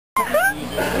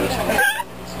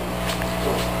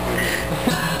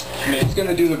It's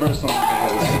gonna do the verse on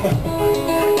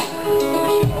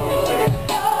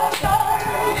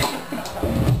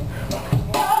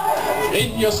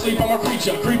In your sleep, I'm a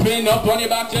creature, creeping up on you,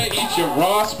 about to eat you.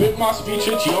 Raw, spit my speech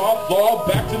at you, all fall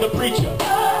back to the preacher.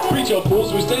 Preacher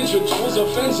fools with essential tools,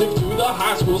 offensive to the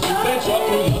high schools. To venture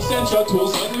through the essential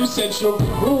tools, and new essential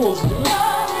rules, dude.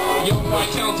 Yo, quite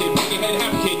talented, big head,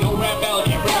 happy kid, no rap ballad,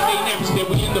 every day never step.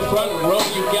 We in the front row,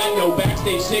 you got no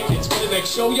backstage tickets. For the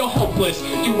next show, you're hopeless.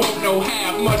 You won't know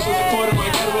half much as a quarter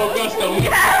my General Augusto.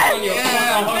 On your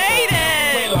Made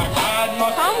it! Like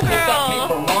Home girl!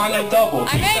 Double.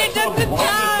 I made it just in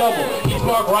time! He's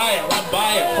Mark Riot, I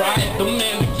buy it, fry it, the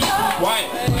man to keep it quiet.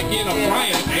 Like in a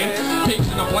frying pan, pigs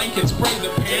in a blanket, spray the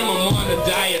pan, I'm on a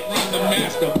diet, leave the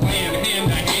master plan, hand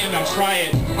to hand, I try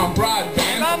it. I'm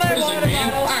broadband, prison man,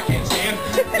 I can't stand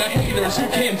the haters who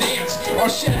can't dance, or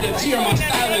shed a tear, my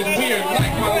style is weird,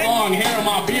 like my long hair and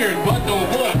my beard, but don't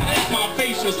look at my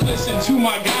face, just listen to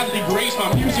my godly grace, my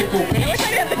musical pace,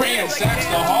 ransacks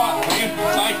the heart, man,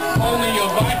 like only a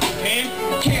vibe can.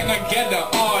 Can I get the,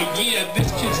 oh yeah,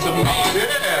 this kid's the man.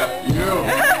 Yeah, you.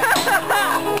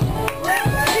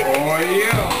 Oh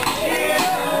yeah.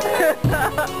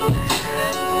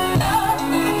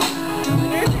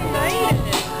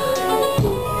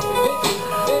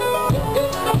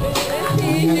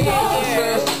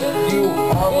 You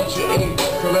are what you eat,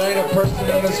 so there ain't a person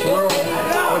in this world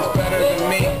that's better than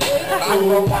me. I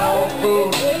grow my own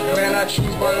food, man, I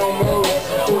choose my own moves.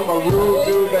 I'm a rude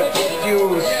dude that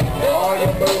confuse all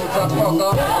your moves. I fuck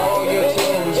up all your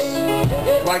tunes.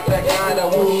 Like that guy that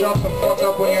won't shut the fuck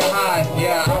up when you're high.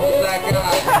 Yeah, I was that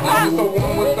guy. I was the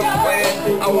one with the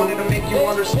plan. I wanted to make you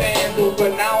understand,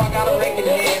 but now I gotta make it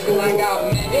hand, cause I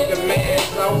got many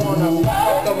demands. I wanna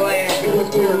fuck the land because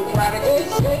bureaucratic is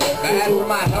bad for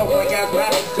my health. Like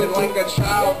athletics and like a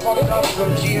child fucked up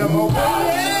some GMO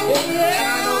products. And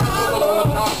I know it's a little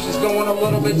obnoxious, going a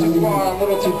little bit too far, a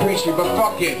little too preachy, but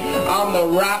fuck it. I'm the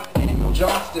rap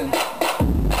Johnston.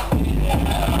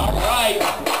 Alright.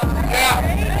 Yeah.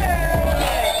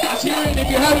 Let's hear it if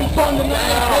you're having fun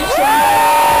tonight.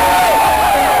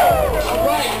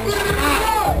 Alright.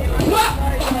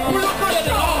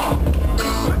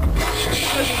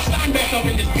 Peasant Steinbeck up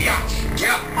in this biatch.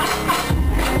 Yeah.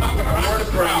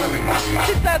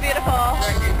 She's so beautiful.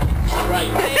 Alright.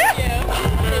 Thank you.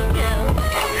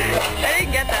 I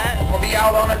didn't get that. I'll be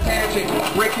out on a tangent,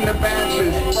 breaking the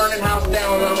benches, burning house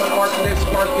down. I'm an arsonist,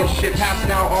 sparking shit,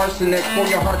 passing out arsenic for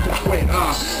your heart to quit.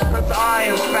 Cause I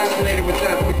am fascinated with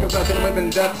death because I've been living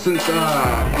death since,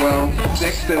 well,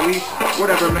 6 at least.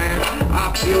 Whatever, man.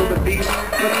 I feel the beat.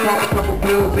 Let's pop a couple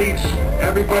pills each.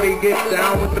 Everybody get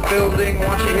down with the building.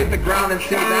 Watch you hit the ground and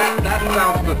see that. That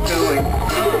sounds fulfilling.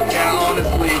 Yeah,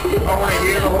 honestly, I want to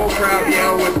hear the whole crowd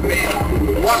yell with me.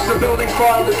 Watch the building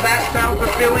fall. Does that sound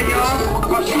fulfilling, y'all?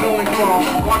 Watch the building fall.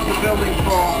 Watch the building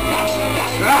fall.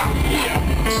 Ah! Yeah.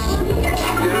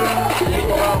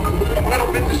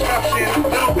 Little bit destruction,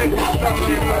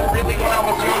 but really when I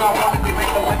was young I wanted to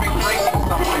make a living great and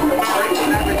something. Great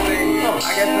and everything.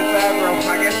 I guess it's aggro.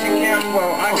 I guess you can't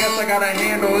well. I guess I gotta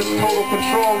handle this total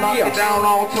control, knock it down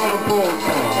all total pulls.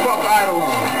 Fuck idols.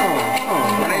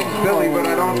 My name's Billy, but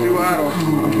I don't do idols.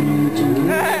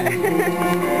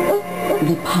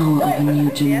 The power of a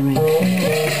new generation.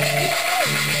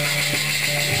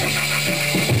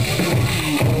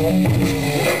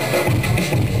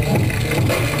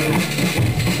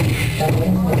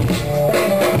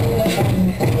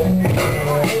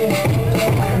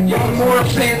 You're more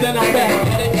upset than I'm back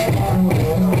at it.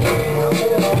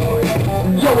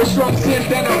 Yo, it's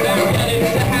Drumsynth and I'm back at it.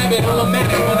 It's a habit, I'm a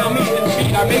manic when I'm eating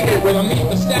feet. I make it when I'm eating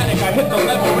the static. I hit the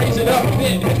level, raise it up a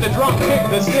bit. Hit the drum, kick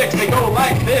the sticks. They go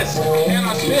like this. And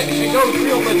I spit, it goes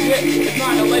real legit. It's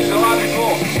not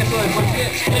illogical, it's a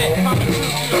legit spit. Coming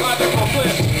through the logical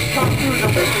flip. Come through the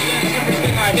represent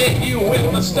everything I hit you with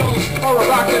the stones. Or a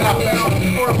rock that I found.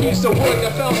 Or a piece of wood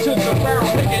that fell to the barrel.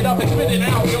 Pick it up and spit it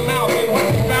out your mouth. And what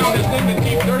you found is living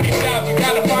deep, dirty south. You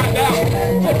gotta find out.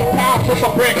 Flip a pound, flip a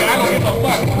brick. I don't give a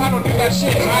fuck. I don't do that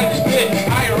shit. I just spit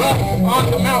higher up on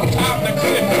the mountaintop, the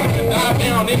cliff. And dive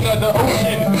down into the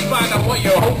ocean. Find out what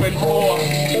you're hoping for.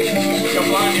 You're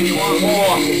blind and you want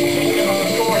more. Give them the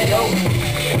story, yo.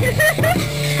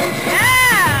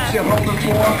 You're hoping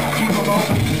for, keep them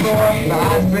open to store. The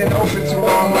eyes been open too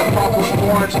long, like purple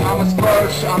orange. I'm a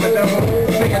splurge, I'm a devil,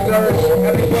 sick and dirge.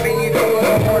 Everybody needs a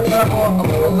little more trouble.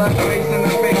 A little less face in the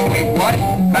face. Wait, what?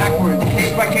 Backwards,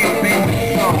 case by case basis.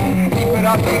 Keep it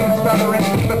up, keep it stuttering,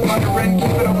 slip thundering.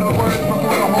 Keep it up to the words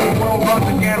before the whole world runs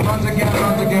again, runs again,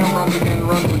 runs again, runs again,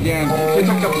 runs again. They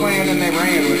took the plan and they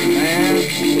ran with it,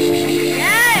 man.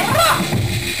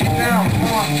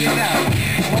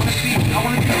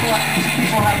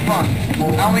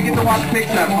 I only get to watch pigs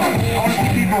have fun. I want to see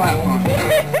people have fun.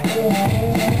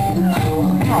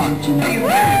 Come on, be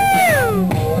serious.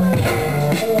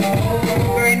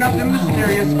 There ain't nothing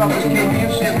mysterious about this kid being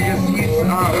serious. He's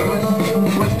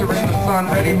blistering the sun,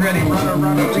 ready, run, we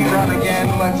run again.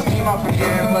 Let's team up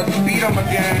again, let's beat them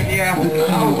again. Yeah, I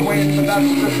was waiting for that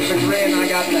just a grin. I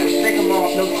got that. Shake 'em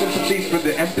off, no sympathy for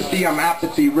the empathy. I'm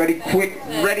apathy, ready, quick,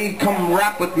 ready. Come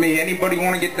rap with me. Anybody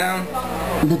want to get down?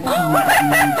 The power of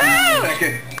new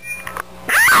Second.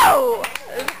 Ow!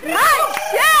 Hot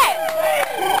shit!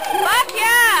 Fuck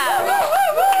yeah! Woo!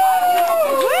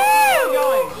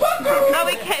 Oh,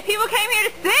 people came here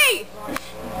to see!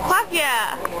 Fuck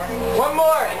yeah! One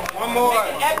more.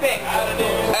 Epic.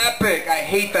 Epic. I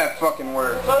hate that fucking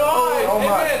word. So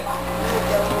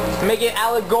much. Make it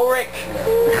allegoric.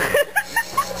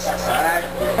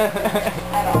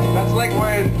 That's like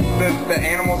where the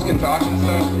animals can talk and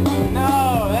stuff.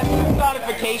 No, that's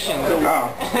personification. Oh.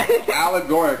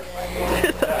 Allegoric. I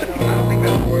don't think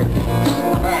that's a word.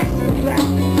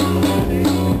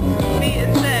 Beat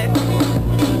is sick.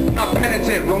 Not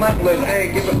penitent, relentless.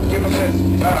 Hey, give him this.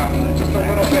 Just a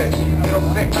little bit.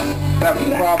 It'll fix that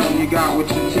problem you got with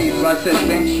your teeth. I said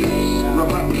anxious,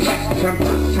 relentless,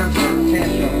 temper, tantrum.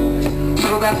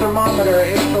 So that thermometer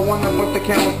is the one that put the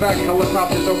camel's back.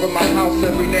 Helicopters over my house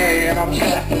every day, and I'm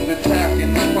trapped in the attack,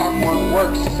 and the clockwork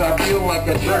works. I feel like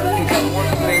a jerk because I wore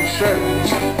the same shirt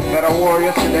that I wore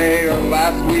yesterday or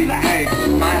last week. Hey,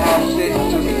 my house shit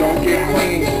just don't get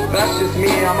clean. That's just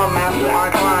me. I'm a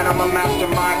mastermind client. I'm a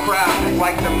mastermind craft.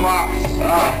 Like the rocks.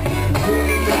 Who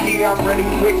needs a key? I'm ready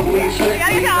quickly.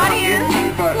 Strictly not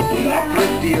guilty, but I'm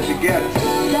thrifty as it gets.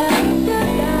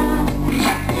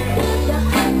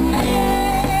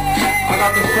 I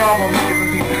got this problem with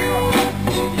giving people.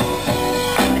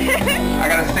 I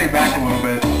gotta stay back a little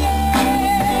bit.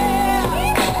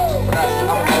 I'm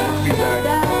over feedback.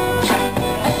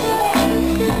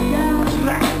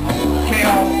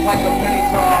 Chaos like a penny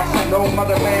toss. No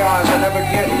mother may I never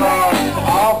get lost.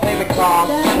 I'll pay the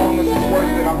cost as long as it's worth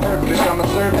it. I'm perfect. I'm a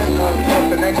servant. What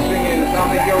the next thing is, I'm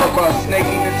the Eurobus. Snake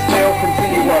eating stale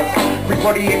continuous.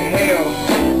 Everybody inhale.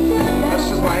 That's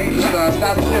just my angel dust.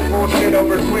 That's it, bullshit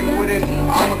over quick with it.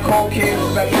 I'm a cold kid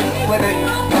that just split it.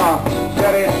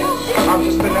 Get it? I'm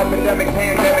just an epidemic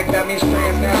pandemic. That means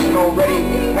transnational. Ready,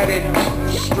 headed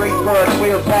straight for a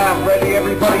clear path. Ready,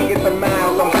 everybody get the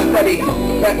math. I'm steady.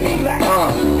 Bet me. I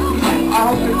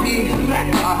hope to be.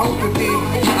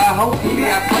 I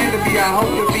plan to be. I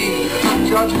hope to be.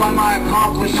 Judged by my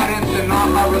accomplishments and not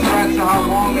my regrets of how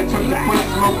long it took to quit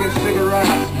smoking cigarettes.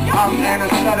 I'm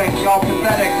anesthetic, y'all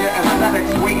pathetic, your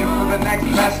aesthetics waiting for the next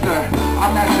fester.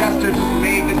 I'm that jester who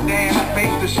made the dance,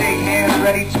 fake to shake hands,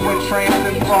 ready to entrance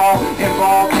and fall,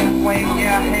 involved in flame,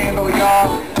 yeah, handle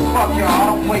y'all. Fuck y'all,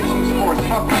 I don't play team sports,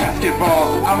 fuck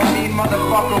basketball. I'm a mean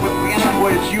motherfucker with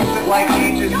language, use it like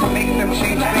ages to make them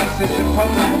change faces and put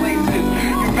them places.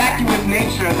 You're vacuous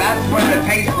nature, that's where the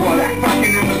taste was,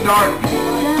 fucking in the dark.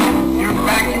 You're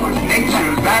vacuous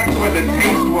nature, that's where the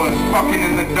taste was, fucking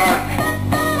in the dark.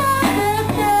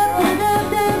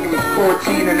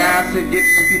 14 and acid, getting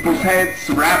in people's heads,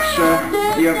 rapture,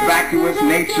 your vacuous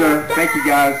nature. Thank you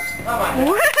guys.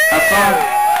 Have fun.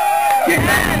 Get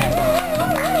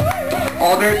that.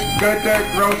 All dirt's good dirt,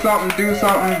 throw something, do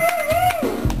something.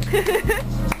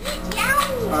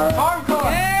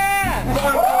 Hardcore! Yeah!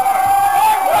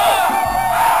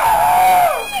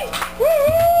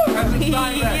 Peasant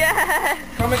Steinbeck. Yes!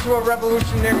 Coming to a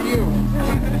revolution near you.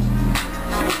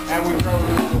 And we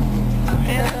revolution.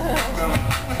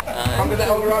 Come to the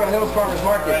Eldorado Hills Farmers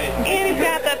Market. And he's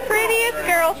got the prettiest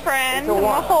girlfriend in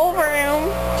the whole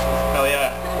room. Hell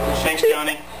yeah. Thanks,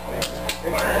 Johnny.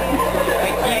 Thank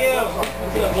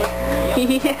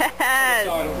you! Yes!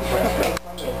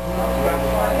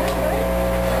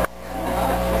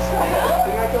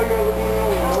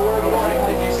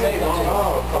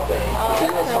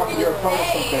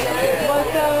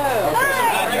 What's up?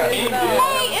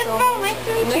 Hey, Isabel, nice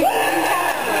to meet you.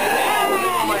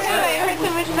 I heard so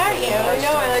much about you. I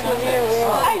know, I like when you're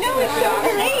I know, it's so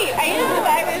great. I know,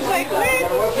 I was like, where's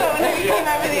this so when we came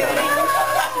over the other day?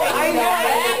 I know.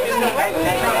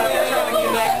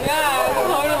 Yeah,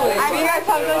 totally. You guys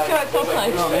have those show at Soul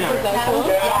Punch. Was that cool?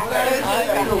 Yeah.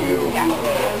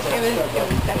 It was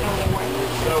definitely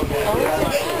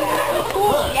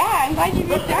cool. Yeah, I'm glad you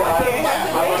reached out here.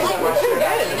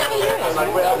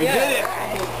 We did it.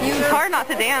 It's hard not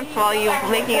to dance while you're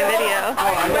making a video.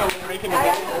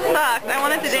 Sucked. I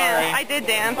wanted to dance. I did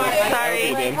dance.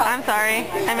 Sorry. I'm sorry.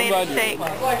 I made a mistake.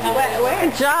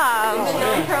 Good job.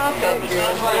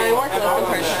 I worked with them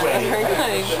for a time. Her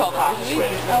kind of called Ashley.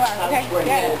 Oh, wow. Okay.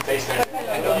 Yeah.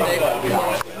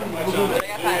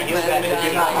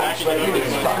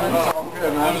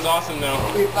 That was awesome though.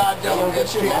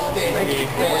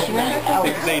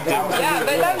 They did. Yeah,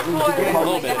 but that was more. A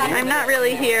little bit. I'm not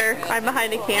really here. I'm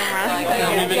behind a camera.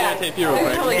 Let me videotape you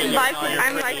real quick.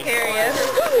 I'm vicarious.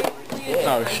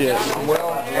 Oh shit.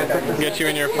 Get you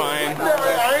in your fine.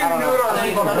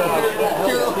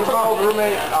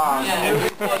 Roommate,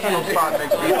 spot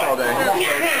next week all day.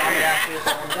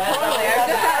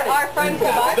 Our friend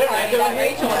Kavai,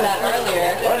 Rachel was at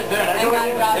earlier, and got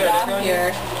dropped off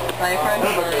here by a friend of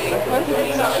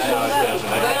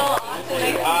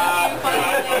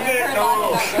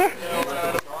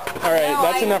Alright,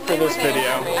 that's enough for this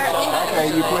video.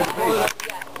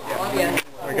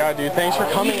 Oh my god, dude, thanks for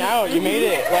coming out. You made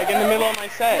it, like, in the middle of my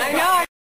set. I know.